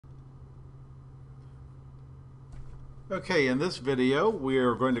Okay, in this video, we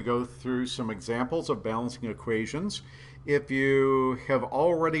are going to go through some examples of balancing equations. If you have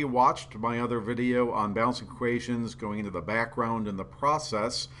already watched my other video on balancing equations, going into the background and the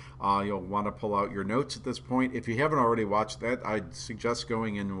process, you'll want to pull out your notes at this point. If you haven't already watched that, I'd suggest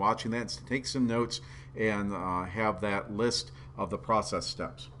going and watching that, take some notes, and have that list of the process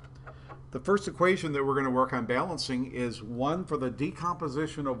steps. The first equation that we're going to work on balancing is one for the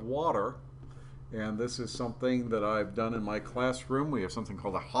decomposition of water. And this is something that I've done in my classroom. We have something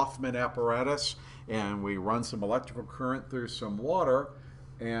called a Hoffman apparatus, and we run some electrical current through some water.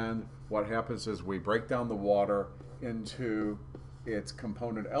 And what happens is we break down the water into its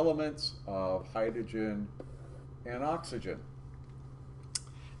component elements of hydrogen and oxygen.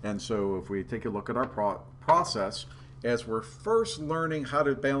 And so if we take a look at our process, as we're first learning how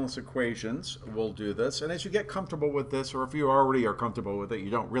to balance equations, we'll do this. And as you get comfortable with this, or if you already are comfortable with it,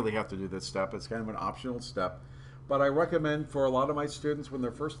 you don't really have to do this step. It's kind of an optional step. But I recommend for a lot of my students when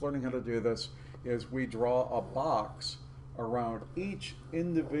they're first learning how to do this, is we draw a box around each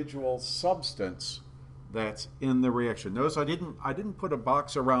individual substance that's in the reaction. Notice I didn't put a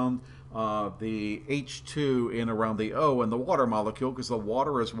box around the H2 and around the O and the water molecule, because the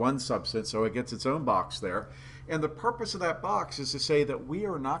water is one substance, so it gets its own box there. And the purpose of that box is to say that we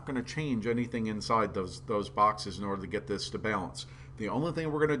are not going to change anything inside those boxes in order to get this to balance. The only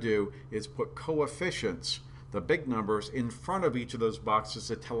thing we're going to do is put coefficients, the big numbers, in front of each of those boxes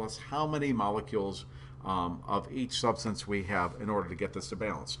to tell us how many molecules of each substance we have in order to get this to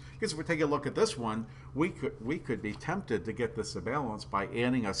balance. Because if we take a look at this one, we could be tempted to get this to balance by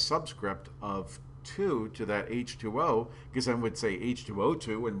adding a subscript of 2 to that H2O, because then we'd say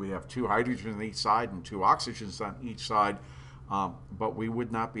H2O2, and we have 2 hydrogens on each side and 2 oxygens on each side, but we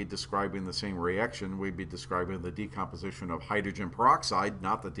would not be describing the same reaction. We'd be describing the decomposition of hydrogen peroxide,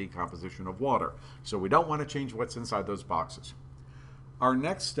 not the decomposition of water. So we don't want to change what's inside those boxes. Our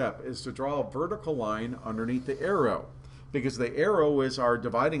next step is to draw a vertical line underneath the arrow, because the arrow is our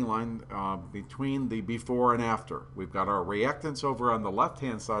dividing line between the before and after. We've got our reactants over on the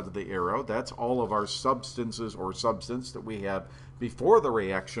left-hand side of the arrow. That's all of our substances or substance that we have before the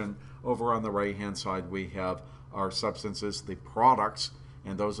reaction. Over on the right-hand side, we have our substances, the products,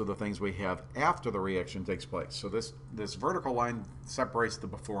 and those are the things we have after the reaction takes place. So this vertical line separates the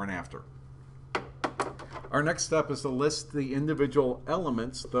before and after. Our next step is to list the individual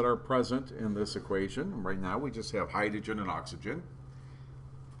elements that are present in this equation. Right now we just have hydrogen and oxygen.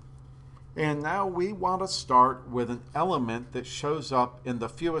 And now we want to start with an element that shows up in the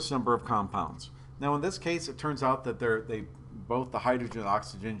fewest number of compounds. Now in this case it turns out that both the hydrogen and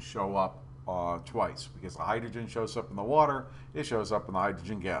oxygen show up twice, because the hydrogen shows up in the water, it shows up in the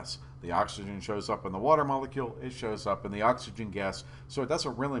hydrogen gas. The oxygen shows up in the water molecule, it shows up in the oxygen gas. So it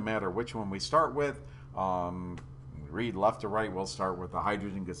doesn't really matter which one we start with. Read left to right, we'll start with the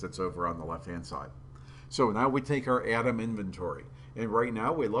hydrogen because it's over on the left-hand side. So now we take our atom inventory. And right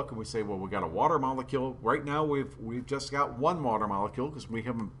now we look and we say, well, we got a water molecule. Right now we've just got one water molecule because we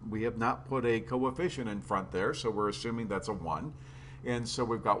have not put a coefficient in front there, so we're assuming that's a 1. And so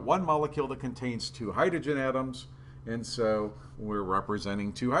we've got one molecule that contains 2 hydrogen atoms, and so we're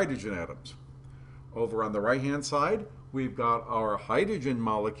representing 2 hydrogen atoms. Over on the right-hand side, we've got our hydrogen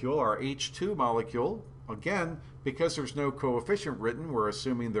molecule, our H2 molecule. Again, because there's no coefficient written, we're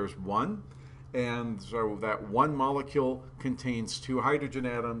assuming there's 1. And so that one molecule contains 2 hydrogen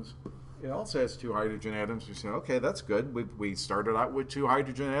atoms. It also has 2 hydrogen atoms. We say, okay, that's good. We started out with 2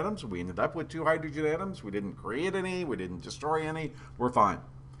 hydrogen atoms. We ended up with 2 hydrogen atoms. We didn't create any. We didn't destroy any. We're fine.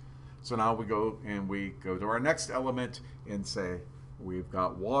 So now we go to our next element and say, we've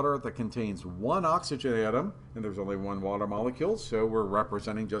got water that contains 1 oxygen atom, and there's only 1 water molecule, so we're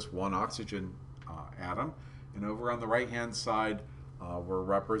representing just 1 oxygen atom. And over on the right-hand side, we're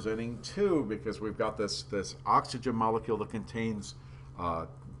representing 2 because we've got this oxygen molecule that contains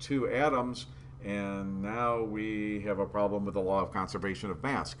 2 atoms, and now we have a problem with the law of conservation of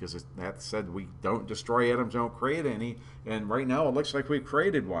mass, because that said we don't destroy atoms, don't create any, and right now it looks like we've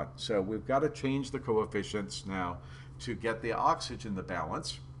created one. So we've got to change the coefficients now to get the oxygen to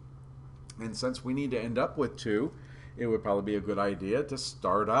balance. And since we need to end up with 2, it would probably be a good idea to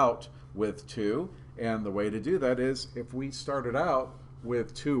start out with 2. And the way to do that is if we started out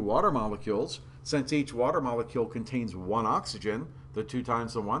with 2 water molecules, since each water molecule contains 1 oxygen, the 2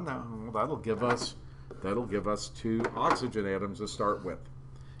 times the 1, that'll give us 2 oxygen atoms to start with.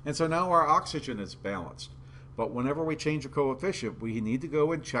 And so now our oxygen is balanced. But whenever we change a coefficient, we need to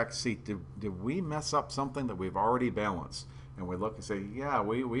go and check, see, did we mess up something that we've already balanced? And we look and say, yeah,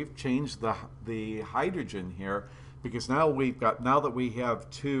 we've changed the hydrogen here, because now that we have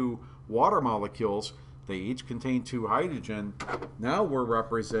 2 water molecules, they each contain 2 hydrogen. Now we're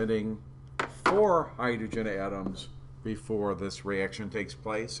representing 4 hydrogen atoms before this reaction takes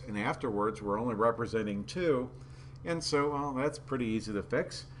place, and afterwards we're only representing 2. And so, well, that's pretty easy to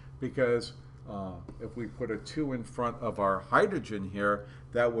fix, because if we put a 2 in front of our hydrogen here,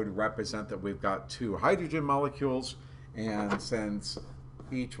 that would represent that we've got 2 hydrogen molecules, and since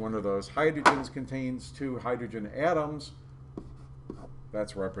each one of those hydrogens contains 2 hydrogen atoms,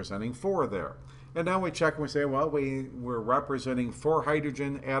 that's representing 4 there. And now we check and we say, well, we're representing 4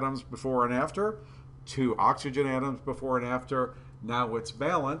 hydrogen atoms before and after, 2 oxygen atoms before and after. Now it's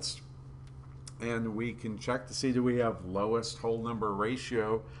balanced, and we can check to see, do we have lowest whole number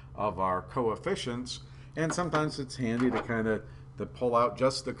ratio of our coefficients. And sometimes it's handy to kind of pull out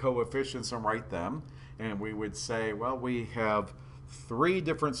just the coefficients and write them. And we would say, well, we have 3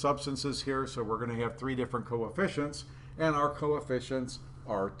 different substances here, so we're going to have 3 different coefficients, and our coefficients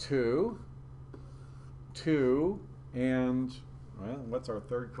are 2, 2, and, well, what's our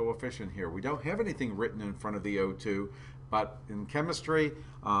third coefficient here? We don't have anything written in front of the O2, but in chemistry,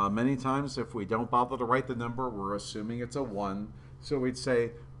 many times if we don't bother to write the number, we're assuming it's a 1. So we'd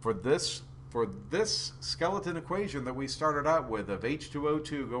say for this skeleton equation that we started out with of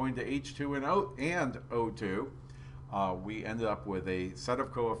H2O2 going to H2 and O2, we ended up with a set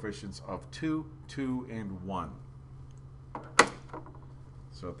of coefficients of 2, 2, and 1.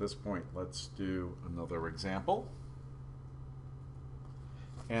 So at this point, let's do another example.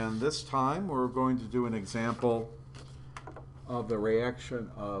 And this time, we're going to do an example of the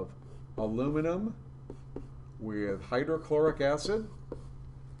reaction of aluminum with hydrochloric acid.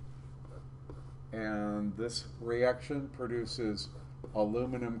 And this reaction produces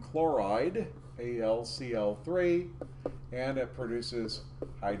aluminum chloride, AlCl3, and it produces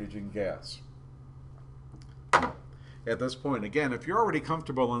hydrogen gas. At this point, again, if you're already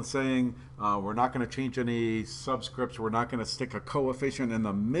comfortable in saying we're not going to change any subscripts, we're not going to stick a coefficient in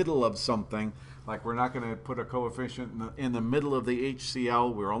the middle of something, like we're not going to put a coefficient in the middle of the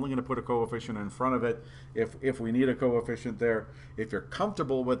HCl, we're only going to put a coefficient in front of it if we need a coefficient there. If you're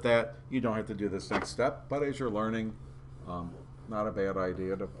comfortable with that, you don't have to do this next step, but as you're learning, not a bad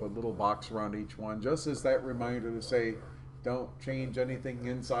idea to put a little box around each one, just as that reminder to say, don't change anything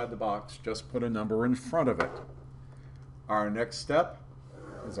inside the box, just put a number in front of it. Our next step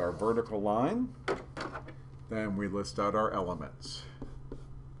is our vertical line. Then we list out our elements.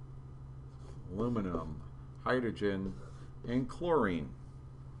 Aluminum, hydrogen, and chlorine.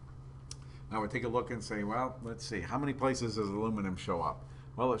 Now we take a look and say, well, let's see, how many places does aluminum show up?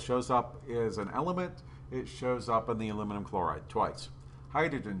 Well, it shows up as an element. It shows up in the aluminum chloride twice.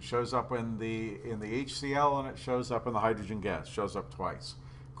 Hydrogen shows up in the HCl, and it shows up in the hydrogen gas, shows up twice.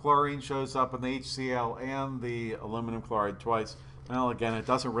 Chlorine shows up in the HCl and the aluminum chloride twice. Well, again, it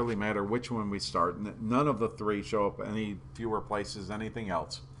doesn't really matter which one we start. None of the 3 show up any fewer places than anything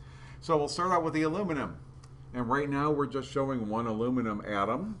else. So we'll start out with the aluminum. And right now we're just showing 1 aluminum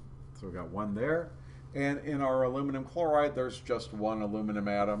atom. So we've got 1 there. And in our aluminum chloride, there's just 1 aluminum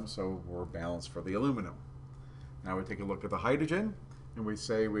atom, so we're balanced for the aluminum. Now we take a look at the hydrogen, and we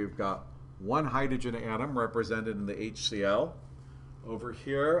say we've got 1 hydrogen atom represented in the HCl. Over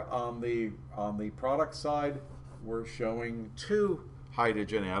here on the product side, we're showing 2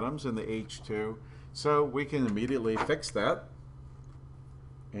 hydrogen atoms in the H2. So we can immediately fix that.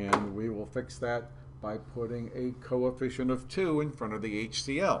 And we will fix that by putting a coefficient of 2 in front of the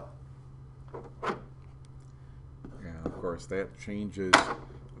HCl. And of course, that changes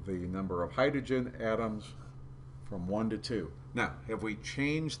the number of hydrogen atoms from 1 to 2. Now, have we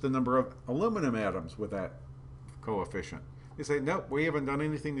changed the number of aluminum atoms with that coefficient? You say, nope, we haven't done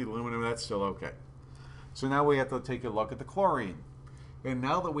anything to the aluminum, that's still okay. So now we have to take a look at the chlorine. And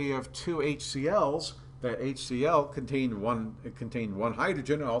now that we have 2 HCl's, that HCl contained one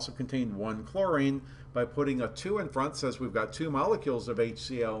hydrogen, and also contained 1 chlorine. By putting a 2 in front, says we've got 2 molecules of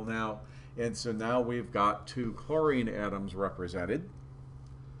HCl now, and so now we've got 2 chlorine atoms represented.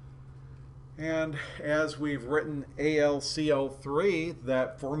 And as we've written AlCl3,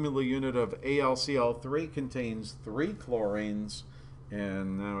 that formula unit of AlCl3 contains 3 chlorines.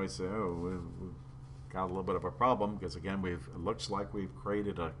 And now we say, oh, we've got a little bit of a problem, because again, it looks like we've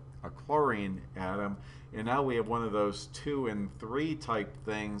created a chlorine atom, and now we have one of those 2 and 3 type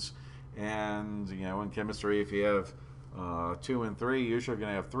things. And you know, in chemistry, if you have 2 and 3, you're usually going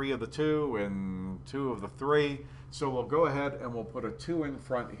to have 3 of the 2 and 2 of the 3. So we'll go ahead and we'll put a 2 in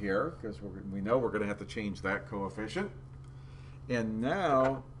front here, because we know we're going to have to change that coefficient. And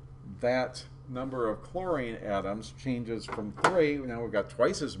now that number of chlorine atoms changes from 3. Now we've got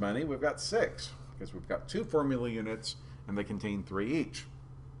twice as many. We've got 6, because we've got 2 formula units and they contain 3 each.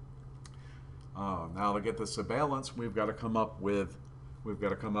 Now to get this to balance, we've got to come up with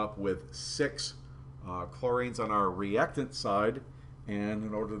 6 chlorines on our reactant side. And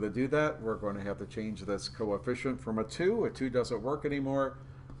in order to do that, we're going to have to change this coefficient from a 2. A 2 doesn't work anymore.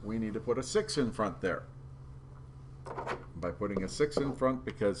 We need to put a 6 in front there. By putting a 6 in front,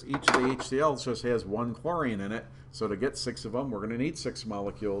 because each of the HCl just has 1 chlorine in it, so to get 6 of them, we're going to need 6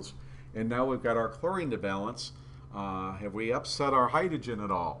 molecules. And now we've got our chlorine to balance. Have we upset our hydrogen at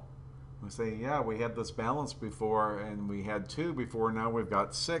all? We say, yeah, we had this balance before, and we had 2 before, now we've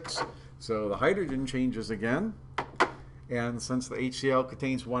got 6. So the hydrogen changes again. And since the HCl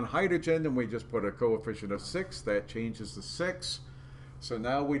contains 1 hydrogen, and we just put a coefficient of 6, that changes to 6. So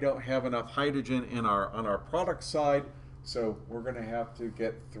now we don't have enough hydrogen on our product side, so we're going to have to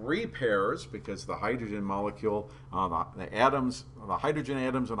get 3 pairs, because the hydrogen molecule, the hydrogen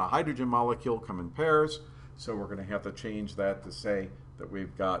atoms and a hydrogen molecule come in pairs. So we're going to have to change that to say that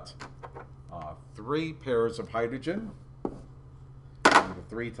we've got 3 pairs of hydrogen. And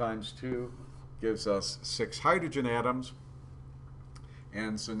 3 times 2 gives us 6 hydrogen atoms.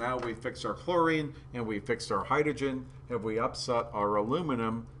 And so now we fixed our chlorine and we fixed our hydrogen. Have we upset our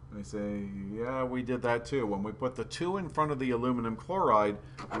aluminum? And we say, yeah, we did that too. When we put the 2 in front of the aluminum chloride,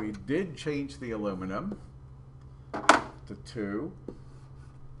 we did change the aluminum to 2.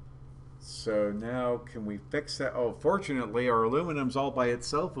 So now can we fix that? Oh, fortunately, our aluminum's all by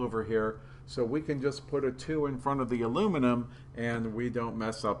itself over here. So we can just put a 2 in front of the aluminum and we don't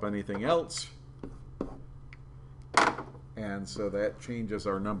mess up anything else. And so that changes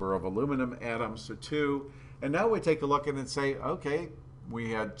our number of aluminum atoms to 2. And now we take a look at it and say, okay,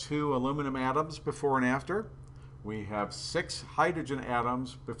 we had 2 aluminum atoms before and after. We have 6 hydrogen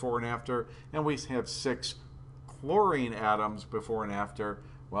atoms before and after. And we have 6 chlorine atoms before and after.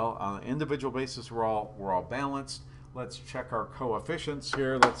 Well, on an individual basis, we're all balanced. Let's check our coefficients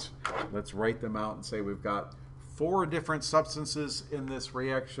here. Let's write them out and say we've got 4 different substances in this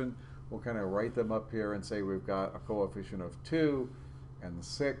reaction. We'll kind of write them up here and say we've got a coefficient of 2 and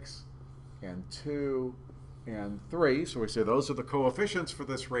 6 and 2 and 3. So we say those are the coefficients for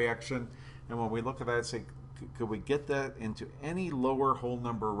this reaction. And when we look at that, say, could we get that into any lower whole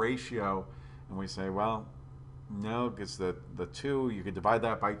number ratio? And we say, well, no, because the 2, you could divide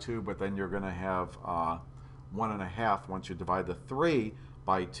that by 2, but then you're going to have 1.5 once you divide the 3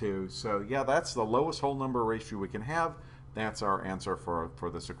 by 2. So yeah, that's the lowest whole number ratio we can have. That's our answer for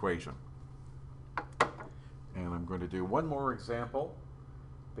this equation. And I'm going to do one more example,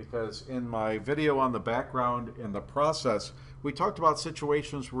 because in my video on the background and the process, we talked about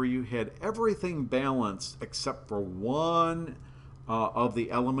situations where you had everything balanced except for one of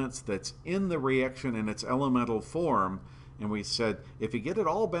the elements that's in the reaction in its elemental form. And we said, if you get it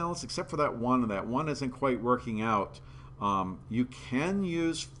all balanced except for that one, and that one isn't quite working out, you can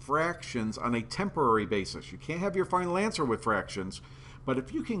use fractions on a temporary basis. You can't have your final answer with fractions, but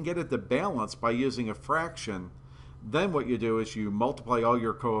if you can get it to balance by using a fraction, then what you do is you multiply all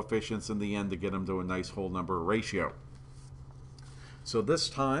your coefficients in the end to get them to a nice whole number ratio. So this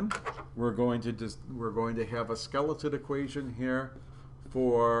time we're going to have a skeleton equation here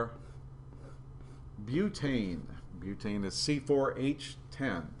for butane. Butane is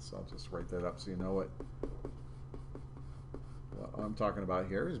C4H10. So I'll just write that up so you know it. What I'm talking about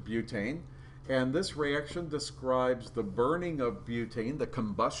here is butane, and this reaction describes the burning of butane, the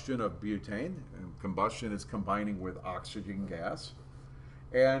combustion of butane, and combustion is combining with oxygen gas,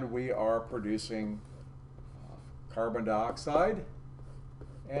 and we are producing carbon dioxide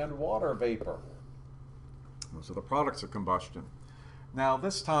and water vapor. Those are the products of combustion. Now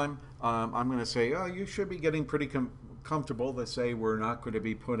this time I'm going to say, oh, you should be getting pretty comfortable. They say we're not going to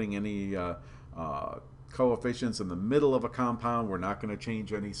be putting any coefficients in the middle of a compound. We're not going to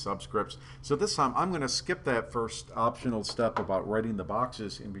change any subscripts. So this time I'm going to skip that first optional step about writing the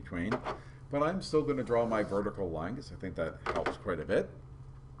boxes in between, but I'm still going to draw my vertical line because I think that helps quite a bit.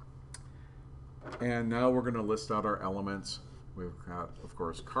 And now we're going to list out our elements. We've got, of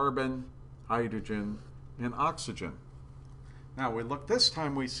course, carbon, hydrogen, and oxygen. Now we look this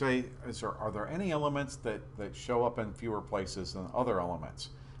time, we say, are there any elements that show up in fewer places than other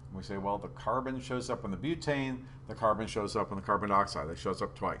elements? We say, well, the carbon shows up in the butane, the carbon shows up in the carbon dioxide, it shows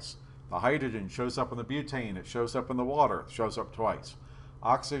up twice. The hydrogen shows up in the butane, it shows up in the water, it shows up twice.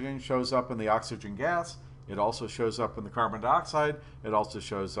 Oxygen shows up in the oxygen gas, it also shows up in the carbon dioxide, it also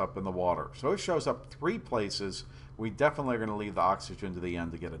shows up in the water. So it shows up 3 places. We definitely are going to leave the oxygen to the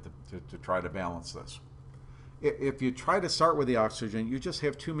end to get it to try to balance this. If you try to start with the oxygen, you just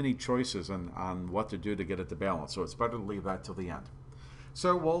have too many choices on what to do to get it to balance, so it's better to leave that till the end.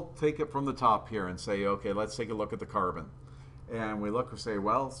 So we'll take it from the top here and say, okay, let's take a look at the carbon. And we look and say,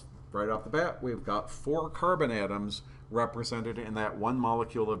 well, right off the bat, we've got 4 carbon atoms represented in that 1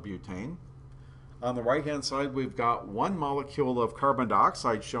 molecule of butane. On the right-hand side, we've got 1 molecule of carbon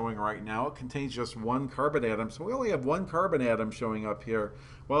dioxide showing right now. It contains just 1 carbon atom, so we only have 1 carbon atom showing up here.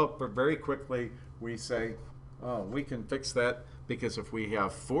 Well, but very quickly we say, oh, we can fix that, because if we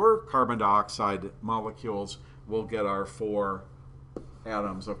have 4 carbon dioxide molecules, we'll get our 4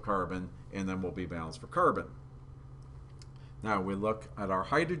 atoms of carbon, and then we'll be balanced for carbon. Now we look at our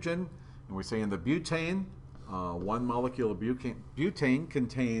hydrogen, and we say in the butane, 1 molecule of butane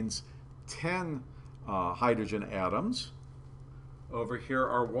contains 10 hydrogen atoms. Over here,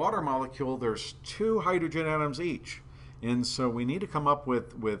 our water molecule, there's 2 hydrogen atoms each. And so we need to come up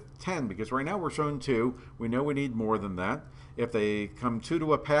with 10, because right now we're showing 2. We know we need more than that. If they come 2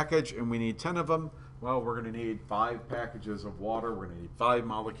 to a package and we need 10 of them, well, we're going to need 5 packages of water. We're going to need 5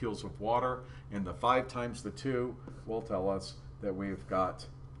 molecules of water. And the 5 times the 2 will tell us that we've got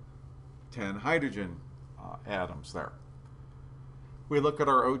 10 hydrogen atoms there. We look at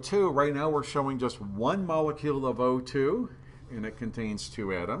our O2. Right now we're showing just 1 molecule of O2, and it contains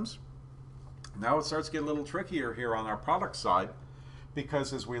 2 atoms. Now it starts to get a little trickier here on our product side,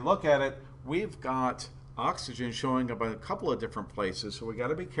 because as we look at it, we've got oxygen showing up in a couple of different places, so we got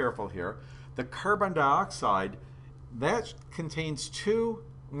to be careful here. The carbon dioxide, that contains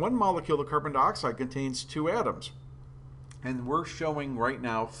 1 molecule of carbon dioxide contains 2 atoms. And we're showing right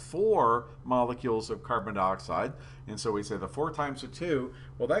now 4 molecules of carbon dioxide. And so we say the 4 times the 2,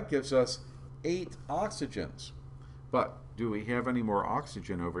 well, that gives us 8 oxygens. But do we have any more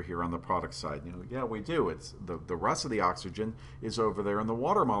oxygen over here on the product side? Yeah, we do. It's the rest of the oxygen is over there in the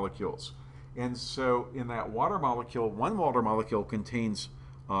water molecules. And so in that water molecule, 1 water molecule contains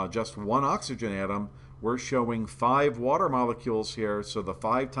just 1 oxygen atom. We're showing 5 water molecules here. So the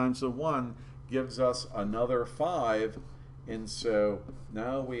 5 times the 1 gives us another 5. And so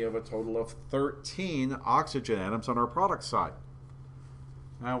now we have a total of 13 oxygen atoms on our product side.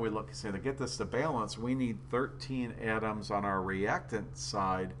 Now we look and say, to get this to balance, we need 13 atoms on our reactant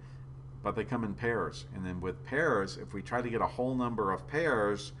side, but they come in pairs. And then with pairs, if we try to get a whole number of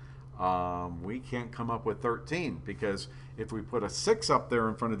pairs, we can't come up with 13, because if we put a 6 up there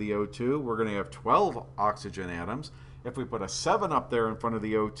in front of the O2, we're going to have 12 oxygen atoms. If we put a 7 up there in front of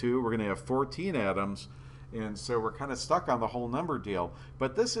the O2, we're going to have 14 atoms. And so we're kind of stuck on the whole number deal.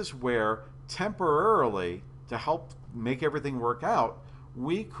 But this is where temporarily, to help make everything work out,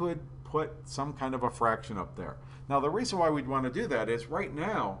 we could put some kind of a fraction up there. Now the reason why we'd want to do that is right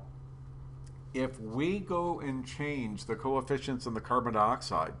now, if we go and change the coefficients in the carbon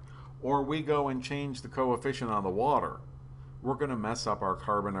dioxide, or we go and change the coefficient on the water, we're going to mess up our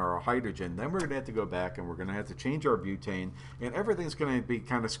carbon or our hydrogen. Then we're going to have to go back and we're going to have to change our butane, and everything's going to be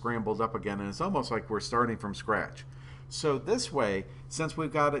kind of scrambled up again, and it's almost like we're starting from scratch. So this way, since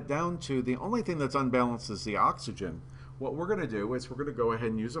we've got it down to the only thing that's unbalanced is the oxygen, what we're going to do is we're going to go ahead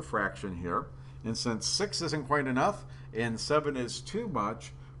and use a fraction here. And since 6 isn't quite enough and 7 is too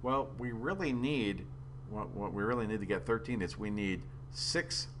much, well, we really need, what we really need to get 13 is we need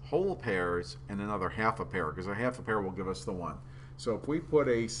 6 whole pairs and another half a pair, because a half a pair will give us the 1. So if we put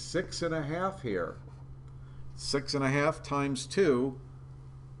a 6.5 here, 6.5 times 2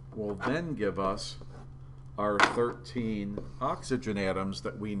 will then give us our 13 oxygen atoms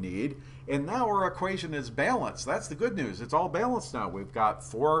that we need. And now our equation is balanced. That's the good news. It's all balanced now. We've got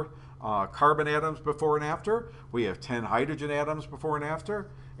 4 carbon atoms before and after. We have 10 hydrogen atoms before and after.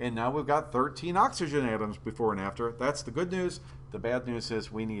 And now we've got 13 oxygen atoms before and after. That's the good news. The bad news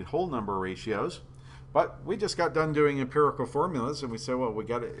is we need whole number ratios. But we just got done doing empirical formulas, and we said, well,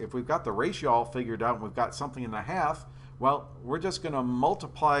 if we've got the ratio all figured out and we've got something in the half, well, we're just going to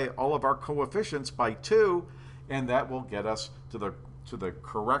multiply all of our coefficients by 2, and that will get us to the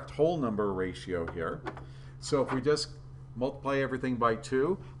correct whole number ratio here. So if we just multiply everything by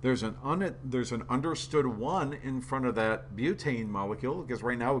 2, there's an understood 1 in front of that butane molecule, because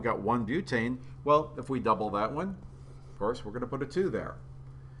right now we've got 1 butane. Well, if we double that one, of course, we're going to put a 2 there.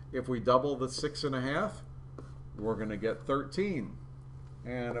 If we double the 6.5, we're going to get 13.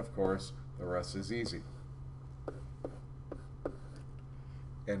 And of course, the rest is easy.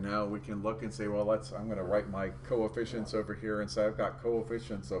 And now we can look and say, well, I'm going to write my coefficients over here and say I've got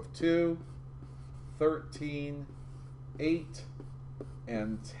coefficients of 2, 13, 8,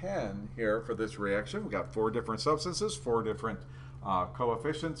 and 10 here for this reaction. We've got 4 different substances, 4 different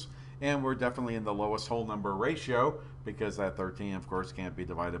coefficients, and we're definitely in the lowest whole number ratio, because that 13, of course, can't be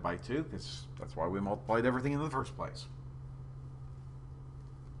divided by 2, because that's why we multiplied everything in the first place.